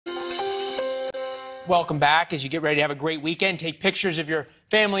Welcome back. As you get ready to have a great weekend, take pictures of your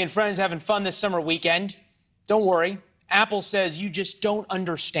family and friends having fun this summer weekend. Don't worry, Apple says you just don't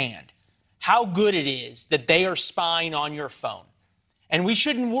understand how good it is that they are spying on your phone. And we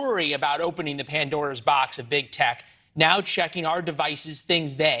shouldn't worry about opening the Pandora's box of big tech, now checking our devices,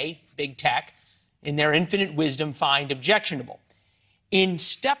 things they, big tech, in their infinite wisdom find objectionable. In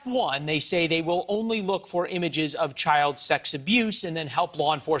step one, they say they will only look for images of child sex abuse and then help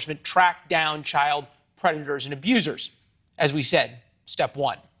law enforcement track down child predators and abusers. As we said, step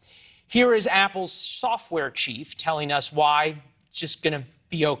one. Here is Apple's software chief telling us why it's just going to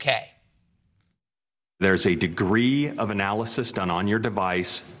be okay. There's a degree of analysis done on your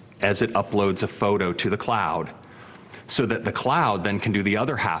device as it uploads a photo to the cloud, so that the cloud then can do the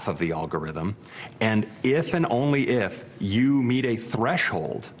other half of the algorithm. And if and only if you meet a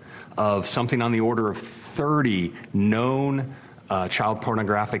threshold of something on the order of 30 known child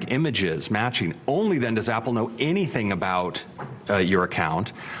pornographic images matching, only then does Apple know anything about your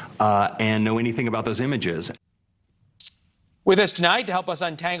account and know anything about those images. With us tonight to help us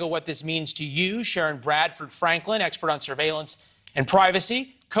untangle what this means to you, Sharon Bradford Franklin, expert on surveillance and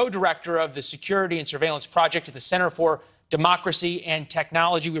privacy, co-director of the Security and Surveillance Project at the Center for Democracy and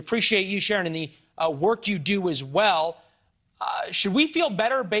Technology. We appreciate you, Sharon, and the work you do as well. Should we feel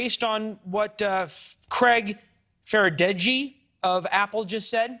better based on what Craig Federighi of Apple just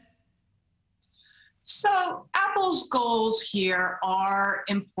said? So Apple's goals here are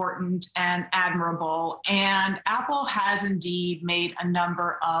important and admirable, and Apple has indeed made a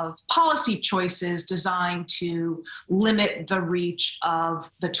number of policy choices designed to limit the reach of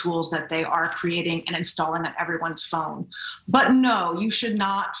the tools that they are creating and installing on everyone's phone. But no, you should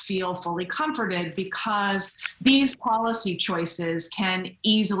not feel fully comforted, because these policy choices can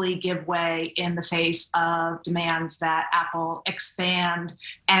easily give way in the face of demands that Apple expand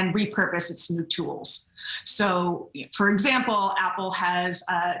and repurpose its new tools. So, for example, Apple has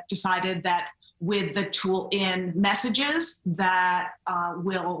decided that with the tool in Messages that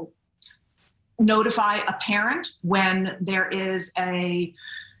will notify a parent when there is a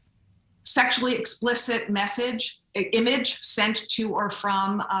sexually explicit image sent to or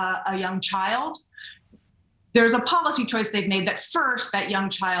from a young child. There's a policy choice they've made that first that young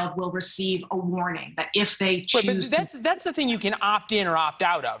child will receive a warning, that if they choose that's the thing you can opt in or opt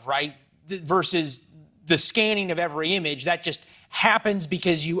out of, right? Versus the scanning of every image. That just happens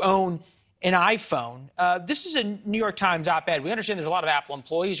because you own an iPhone. This is a New York Times op-ed. We understand there's a lot of Apple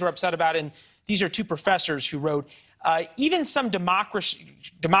employees who are upset about it, and these are two professors who wrote, even some democracies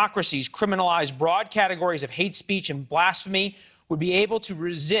criminalize broad categories of hate speech and blasphemy would be able to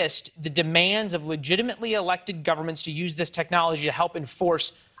resist the demands of legitimately elected governments to use this technology to help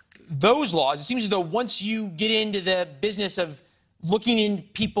enforce those laws. It seems as though once you get into the business of looking in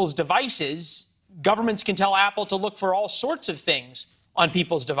people's devices, governments can tell Apple to look for all sorts of things on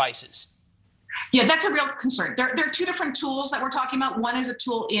people's devices. Yeah, that's a real concern. There are two different tools that we're talking about. One is a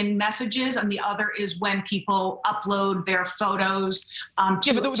tool in Messages, and the other is when people upload their photos. But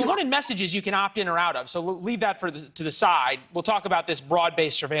the one in Messages you can opt in or out of, so we'll leave that to the side. We'll talk about this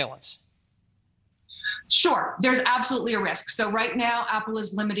broad-based surveillance. Sure, there's absolutely a risk. So right now, Apple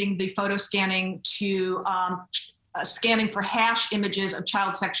is limiting the photo scanning to scanning for hash images of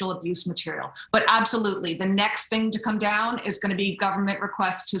child sexual abuse material. But absolutely, the next thing to come down is going to be government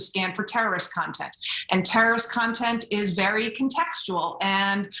requests to scan for terrorist content. And terrorist content is very contextual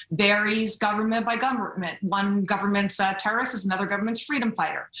and varies government by government. One government's terrorist is another government's freedom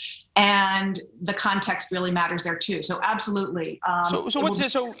fighter. And the context really matters there too. So absolutely.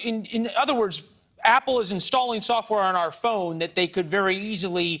 So in other words, Apple is installing software on our phone that they could very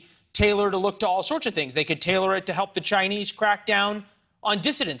easily tailor to look to all sorts of things. They could tailor it to help the Chinese crack down on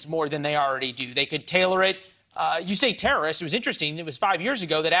dissidents more than they already do. They could tailor it. You say terrorists. It was interesting. It was 5 years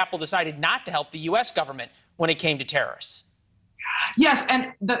ago that Apple decided not to help the U.S. government when it came to terrorists. Yes,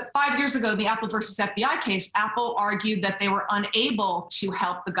 and 5 years ago, the Apple versus FBI case, Apple argued that they were unable to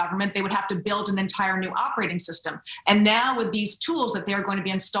help the government. They would have to build an entire new operating system. And now with these tools that they're going to be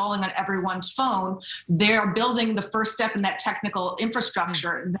installing on everyone's phone, they're building the first step in that technical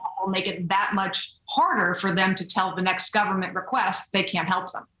infrastructure that will make it that much harder for them to tell the next government request they can't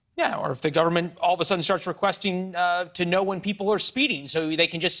help them. Yeah, or if the government all of a sudden starts requesting to know when people are speeding, so they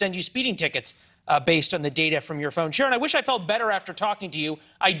can just send you speeding tickets based on the data from your phone. Sharon, I wish I felt better after talking to you.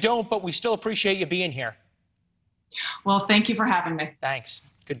 I don't, but we still appreciate you being here. Well, thank you for having me. Thanks.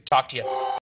 Good to talk to you.